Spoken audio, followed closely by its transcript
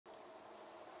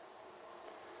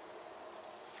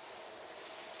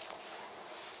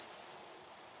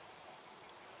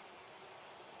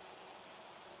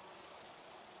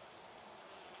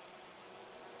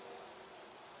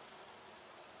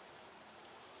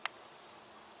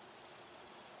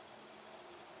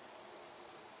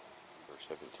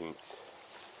17th,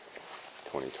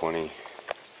 2020.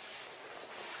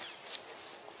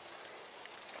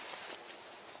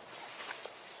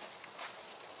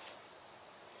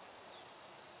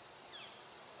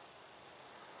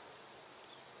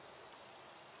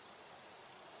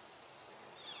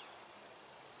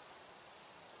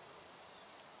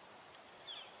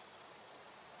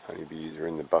 Honeybees are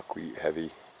in the buckwheat heavy.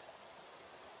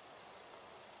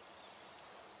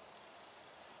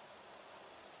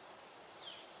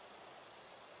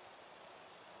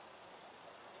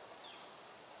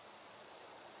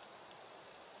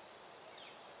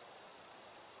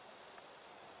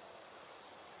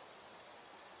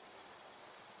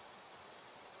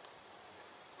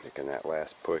 Making that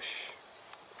last push.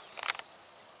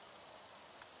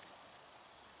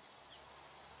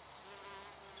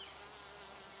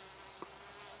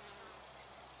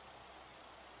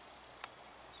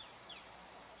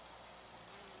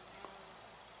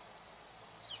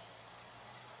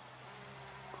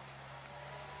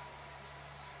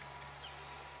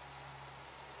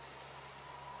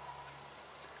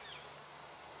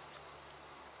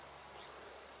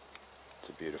 It's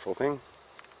a beautiful thing.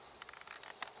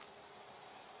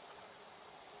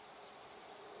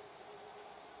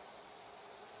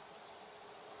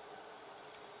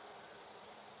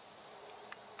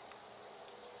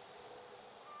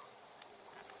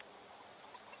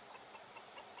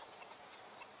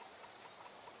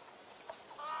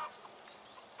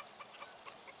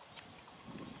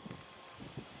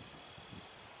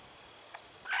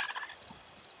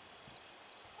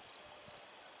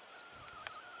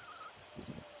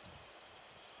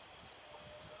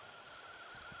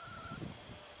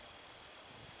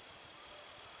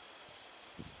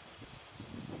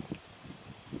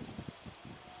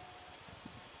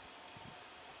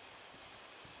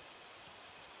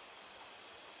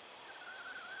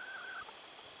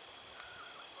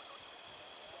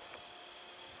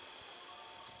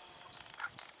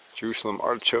 Jerusalem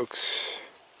artichokes,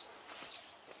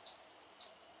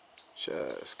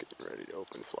 just getting ready to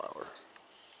open flower.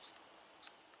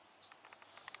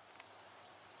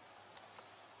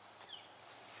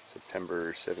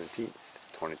 September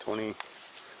 17th, 2020.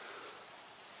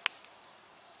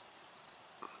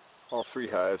 All three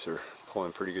hives are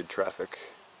pulling pretty good traffic.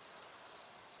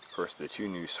 Of course, the two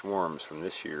new swarms from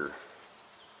this year,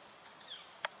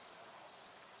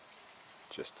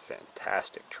 just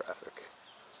fantastic traffic.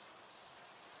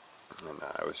 And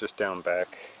I was just down back.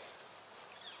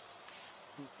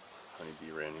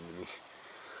 Honeybee ran into me.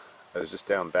 I was just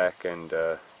down back and,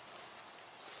 well,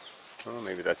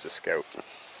 maybe that's a scout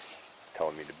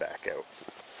telling me to back out.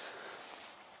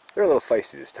 They're a little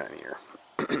feisty this time of year.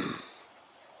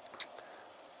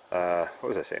 What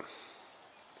was I saying?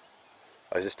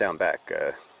 I was just down back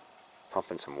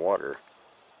pumping some water,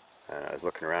 and I was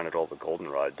looking around at all the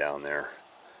goldenrod down there,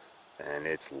 and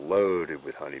it's loaded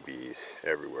with honeybees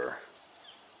everywhere.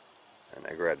 And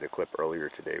I grabbed a clip earlier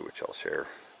today, which I'll share.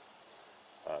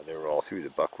 They were all through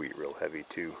the buckwheat real heavy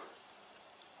too.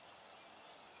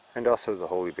 And also the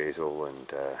holy basil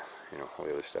and you know, all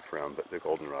the other stuff around, but the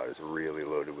goldenrod is really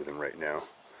loaded with them right now.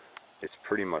 It's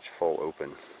pretty much full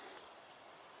open.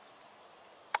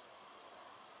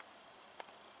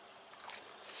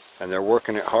 And they're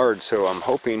working it hard, so I'm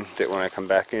hoping that when I come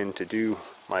back in to do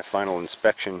my final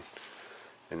inspection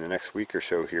in the next week or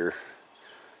so here,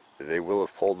 they will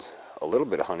have pulled a little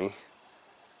bit of honey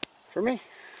for me.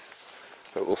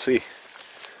 But we'll see.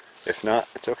 If not,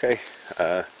 it's okay.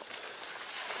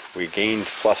 We gained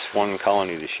 +1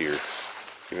 colony this year,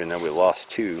 even though we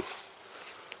lost 2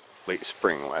 late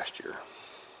spring last year.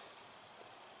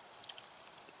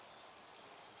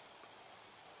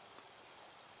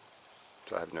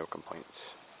 So I have no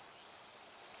complaints.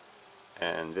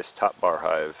 And this top bar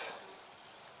hive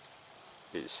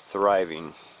is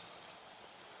thriving.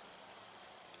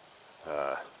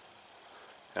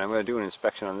 And I'm going to do an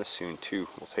inspection on this soon too.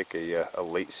 We'll take a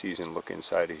late season look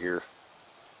inside of here.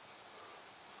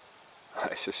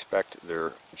 I suspect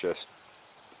they're just,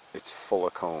 it's full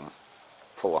of comb,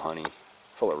 full of honey,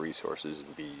 full of resources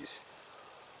and bees.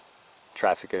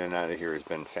 Traffic in and out of here has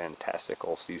been fantastic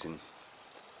all season.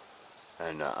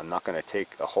 And I'm not going to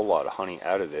take a whole lot of honey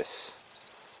out of this.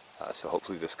 So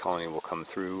hopefully this colony will come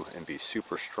through and be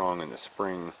super strong in the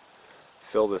spring.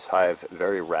 Fill this hive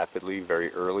very rapidly, very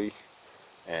early.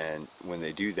 And when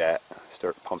they do that,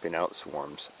 start pumping out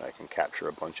swarms. I can capture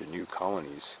a bunch of new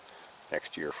colonies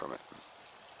next year from it.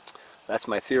 That's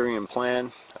my theory and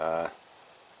plan.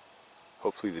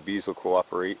 Hopefully the bees will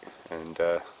cooperate and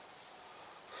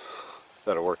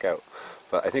that'll work out.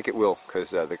 But I think it will, because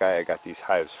the guy I got these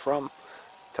hives from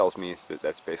tells me that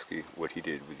that's basically what he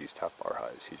did with these top bar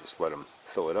hives. He just let them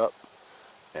fill it up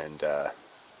and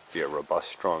be a robust,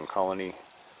 strong colony.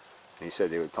 And he said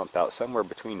they would pump out somewhere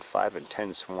between 5 and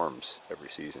 10 swarms every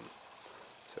season.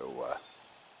 So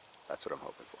that's what I'm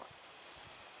hoping for.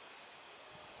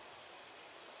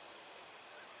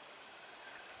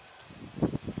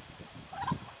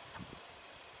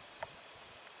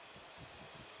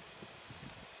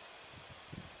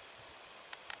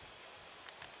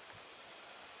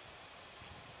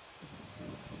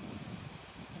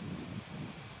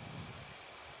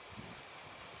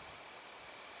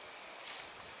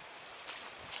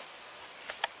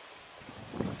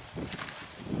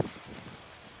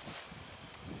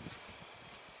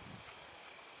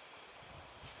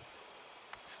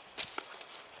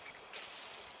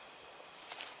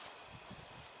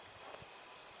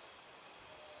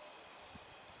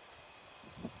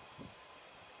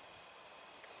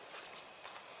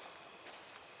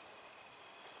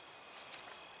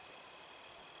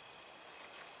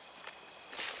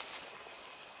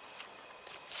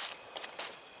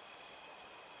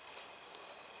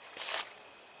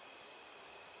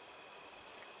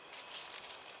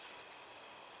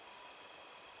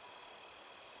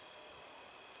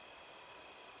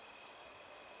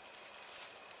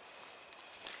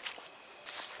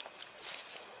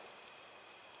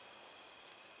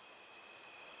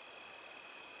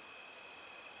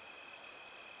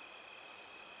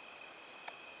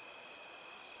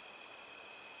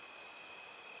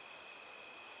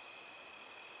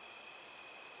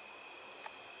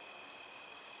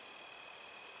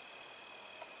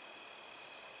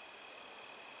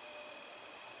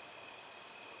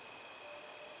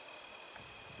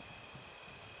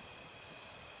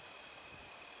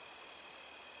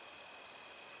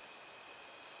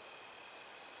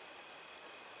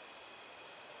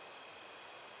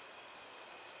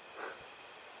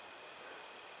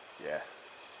 Yeah.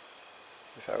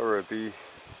 If I were a bee,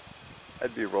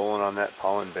 I'd be rolling on that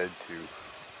pollen bed too.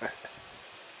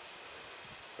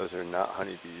 Those are not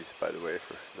honeybees, by the way,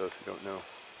 for those who don't know.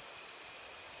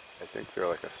 I think they're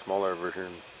like a smaller version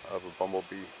of a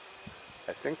bumblebee.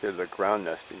 I think they're the ground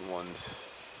nesting ones.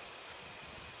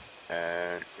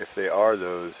 And if they are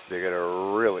those, they get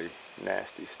a really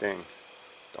nasty sting.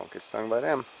 Don't get stung by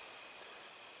them.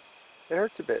 It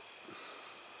hurts a bit.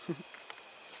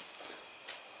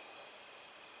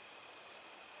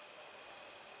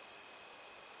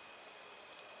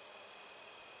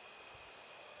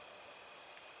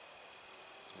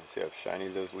 See how shiny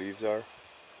those leaves are?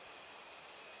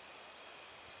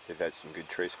 They've had some good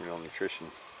trace mineral nutrition.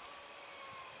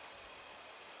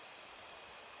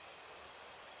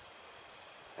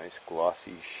 Nice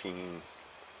glossy sheen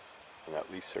on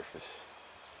that leaf surface.